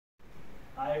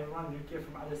Hi everyone, Luke here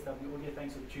from LukeSWaudio.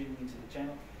 Thanks for tuning into the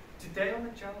channel. Today on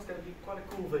the channel is going to be quite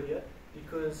a cool video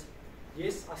because,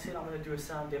 yes, I said I'm going to do a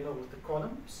sound demo with the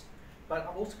columns, but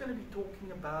I'm also going to be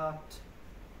talking about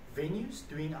venues,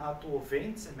 doing outdoor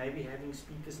events and maybe having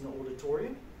speakers in the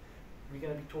auditorium. We're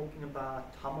going to be talking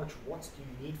about how much watts do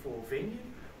you need for a venue,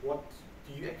 what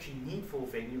do you actually need for a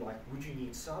venue, like would you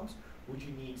need subs, would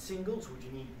you need singles, would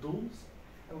you need duals?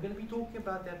 And we're going to be talking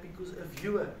about that because a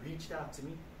viewer reached out to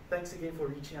me. Thanks again for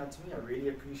reaching out to me, I really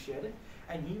appreciate it.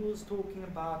 And he was talking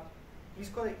about, he's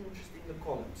got an interest in the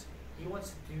columns. He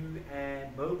wants to do a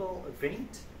mobile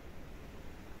event.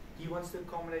 He wants to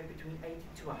accommodate between 80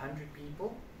 to 100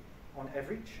 people on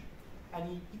average.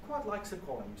 And he quite likes the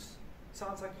columns.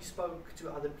 Sounds like he spoke to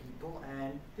other people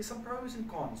and there's some pros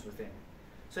and cons with them.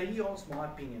 So he asked my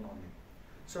opinion on them.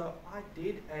 So I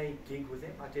did a gig with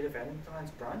him. I did a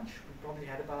Valentine's brunch. We probably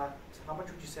had about, how much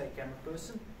would you say, camera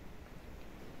person?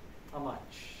 How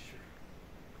much?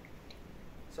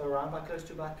 So around about close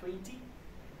to about 20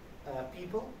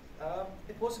 people.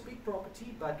 It was a big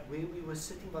property, but where we were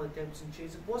sitting by the tables and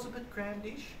chairs, it was a bit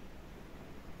crammed-ish.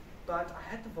 But I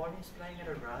had the volumes playing at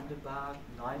around about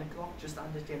 9 o'clock, just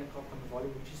under 10 o'clock on the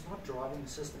volume, which is not driving the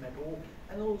system at all.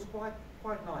 And it was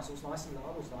quite nice. It was nice and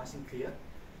loud, it was nice and clear.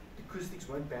 The acoustics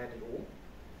weren't bad at all.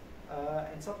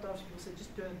 And sometimes people say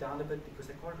just turn it down a bit because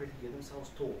they can't really hear themselves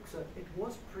talk. So it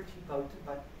was pretty potent,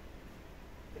 but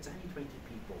it's only 20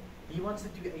 people. He wants to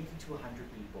do 80 to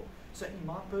 100 people. So in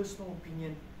my personal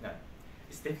opinion, no.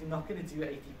 It's definitely not going to do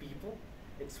 80 people.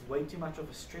 It's way too much of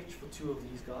a stretch for two of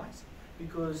these guys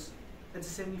because it's a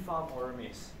 75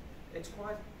 RMS.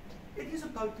 It is a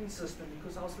potent system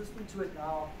because I was listening to it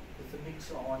now with the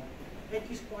mixer on. It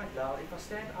is quite loud. If I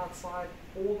stand outside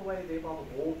all the way there by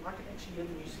the wall, I can actually hear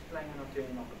the music playing and I'm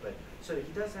turning up a bit. So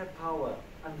he does have power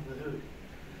under the hood.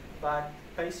 But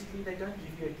basically they don't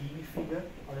give you a dB figure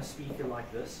on a speaker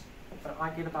like this. But I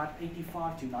get about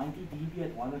 85 to 90 dB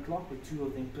at 1 o'clock with two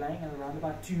of them playing and around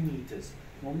about 2 meters.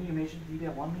 Normally you measure dB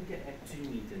at 1 meter at 2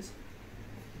 meters.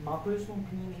 My personal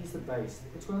opinion is the bass.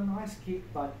 It's got a nice kick,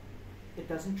 but it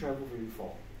doesn't travel very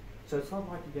far. So it's not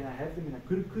like you're going to have them in a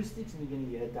good acoustics and you're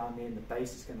going to hear it down there and the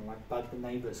bass is going to like bug the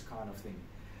neighbors kind of thing.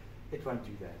 It won't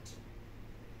do that.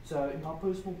 So in my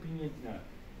personal opinion, no.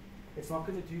 It's not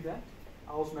going to do that.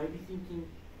 I was maybe thinking,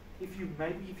 if you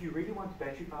really want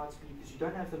battery powered speakers, you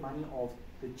don't have the money of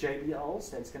the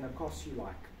JBLs, that's going to cost you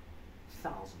like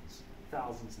thousands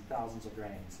and thousands of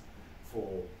rands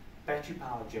for battery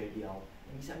powered JBL,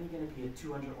 and he's only going to be at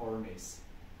 200 RMS.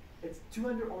 It's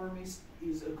 200 RMS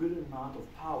is a good amount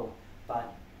of power,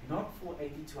 but not for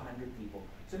 80 to 100 people.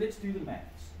 So let's do the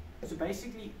maths. So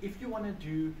basically, if you want to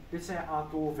do, let's say, an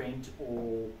outdoor event,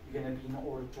 or you're going to be in an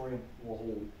auditorium or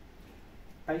hall,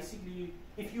 basically,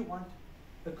 if you want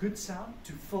a good sound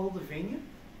to fill the venue,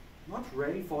 not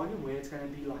rave volume where it's going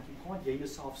to be like you can't hear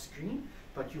yourself scream,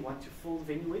 but you want to fill the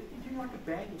venue with, you're doing like a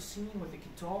band or singing with a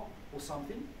guitar or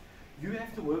something, you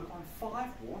have to work on 5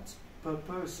 watts per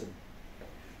person.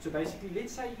 So basically,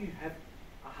 let's say you have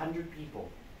 100 people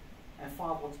and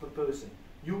 5 watts per person.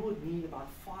 You would need about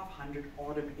 500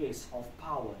 RMS of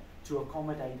power to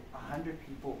accommodate 100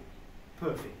 people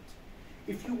perfect.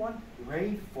 If you want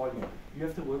rave volume, you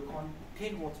have to work on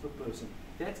 10 watts per person.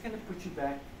 That's going to put you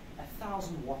back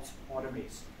 1,000 watts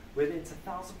RMS. Whether it's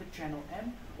 1,000 per channel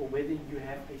amp or whether you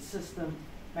have a system,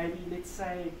 maybe let's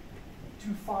say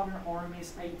 2 500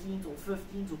 RMS 18s or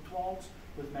 15s or 12s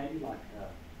with maybe like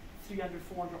 300,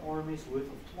 400 RMS worth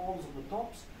of 12s on the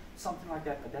tops, something like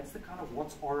that. But that's the kind of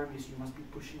watts RMS you must be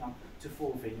pushing up to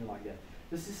fill a venue like that.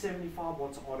 This is 75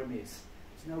 watts RMS.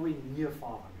 It's nowhere near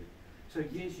 500. So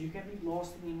yes, you can be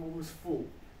blasting in almost full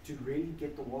to really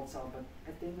get the watts out, but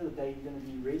at the end of the day, you're going to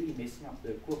be really messing up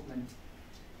the equipment.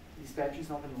 This battery's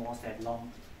not going to last that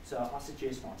long, so I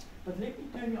suggest not. But let me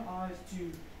turn your eyes to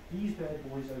these bad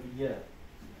boys over here.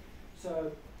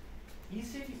 So he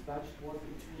said his budget was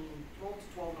between 12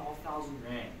 to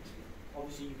 12,500 rand.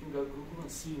 Obviously, you can go Google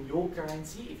and see in your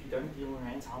currency, if you don't deal in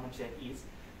rands, how much that is.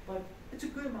 But it's a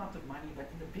good amount of money, but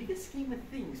in the bigger scheme of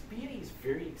things, PA is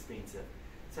very expensive.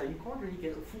 So you can't really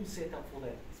get a full setup for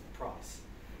that price.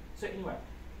 So anyway,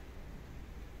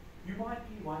 you might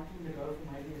be wanting to go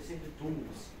for maybe a set of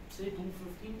duals. Say dual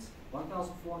 15s,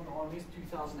 1,400 RMS,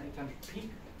 2,800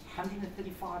 peak,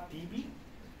 135 dB.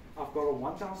 I've got a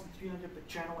 1,300 per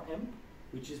channel amp,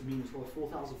 which means for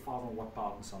 4,500 watt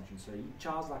power consumption. So he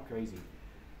charges like crazy.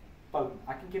 But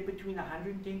I can get between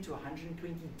 110 to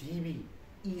 120 dB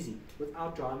easy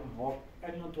without driving hard,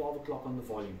 only on 12 o'clock on the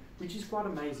volume, which is quite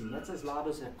amazing. That's as loud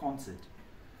as a concert.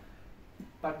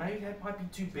 But maybe that might be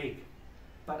too big.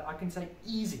 But I can say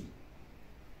easy.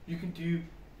 You can do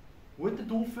with the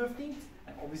dual 15,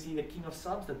 and obviously the king of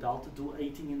subs, the Delta dual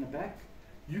 18 in the back,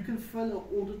 you can fill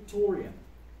an auditorium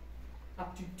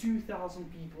up to 2,000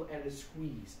 people at a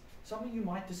squeeze. Some of you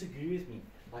might disagree with me,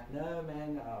 like, no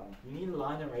man, you need a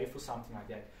line array for something like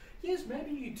that. Yes, maybe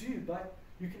you do, but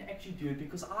you can actually do it,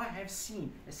 because I have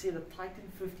seen a set of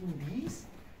Titan 15Ds.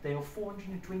 They are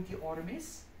 420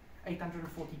 RMS,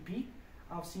 840p.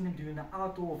 I've seen them doing an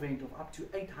outdoor event of up to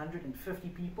 850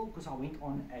 people, because I went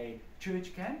on a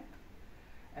church camp,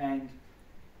 and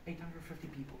 850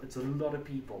 people, it's a lot of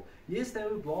people. Yes, they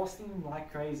were blasting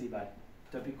like crazy, but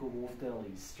typical Wolftail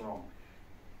is strong.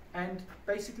 And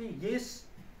basically, yes,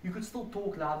 you could still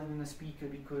talk louder than the speaker,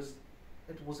 because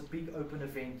it was a big open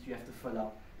event you have to fill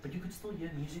up, but you could still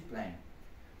hear music playing.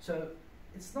 So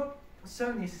it's not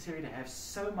so necessary to have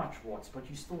so much watts, but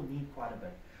you still need quite a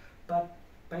bit. But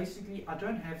basically, I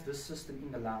don't have this system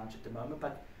in the lounge at the moment,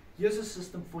 but here's a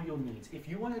system for your needs. If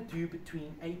you want to do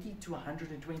between 80 to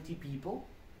 120 people,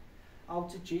 I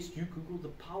would suggest you Google the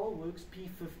PowerWorks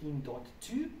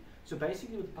P15.2. So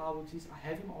basically what PowerWorks is, I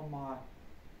have him on my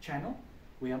channel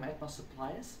where I'm at my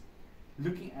suppliers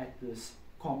looking at this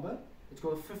combo. It's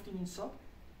got a 15-inch sub.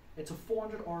 It's a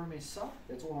 400 RMS sub.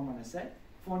 That's all I'm going to say.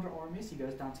 400 RMS, he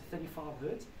goes down to 35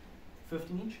 Hertz.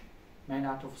 15-inch, made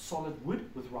out of solid wood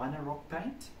with Rhino Rock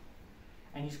paint.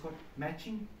 And he's got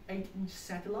matching 8-inch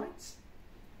satellites.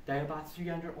 They're about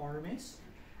 300 RMS.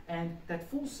 And that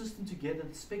full system together,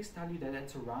 the specs tell you that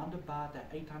it's around about that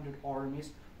 800 RMS,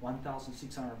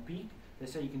 1600 peak. They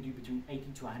say you can do between 80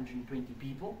 to 120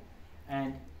 people.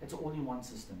 And it's all in one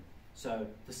system. So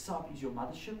the sub is your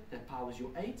mothership that powers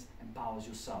your 8 and powers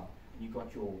your sub. And you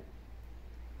got your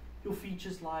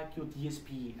features like your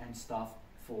DSP and stuff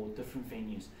for different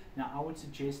venues. Now I would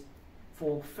suggest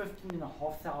for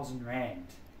 15,500 Rand,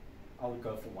 I would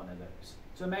go for one of those.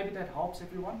 So maybe that helps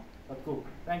everyone. But cool.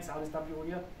 Thanks,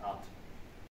 LukeSWaudio. Out.